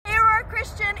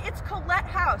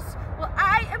Schoolhouse. Well,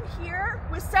 I am here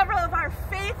with several of our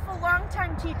faithful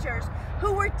longtime teachers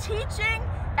who were teaching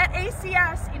at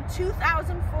ACS in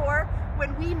 2004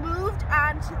 when we moved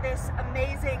on to this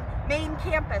amazing main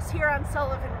campus here on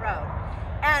Sullivan Road.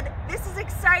 And this is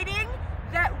exciting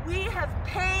that we have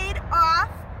paid off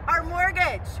our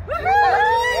mortgage.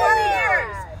 Woohoo! 40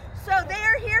 years. So they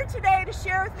are here today to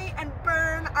share with me and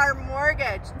burn our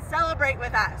mortgage and celebrate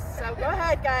with us. So go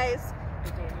ahead, guys.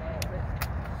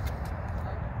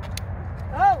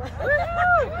 Oh, a little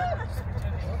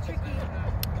tricky.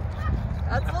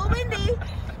 That's a little windy.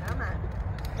 Come on.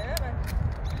 Come on.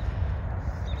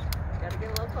 Gotta get a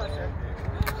little closer.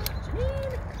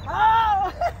 Janine.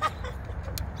 Oh!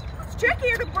 It's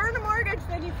trickier to burn a mortgage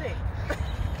than you think.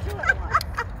 Do it once.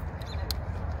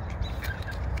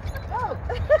 Oh.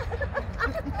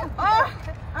 Oh.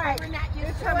 All right. We're not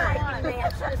used to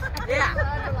matches. Yeah.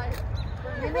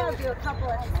 Maybe I'll do a couple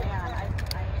of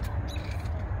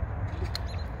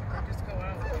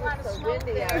so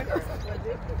windy out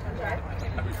there.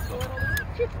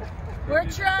 We're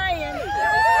trying. Yay!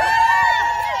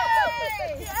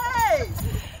 Yay!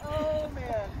 Oh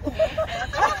man.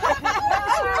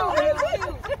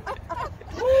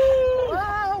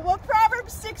 Wow, well,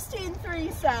 Proverbs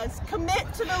 16:3 says,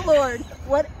 "Commit to the Lord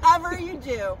whatever you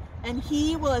do, and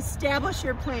He will establish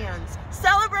your plans."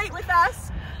 Celebrate with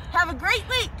us. Have a great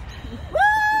week. Woo!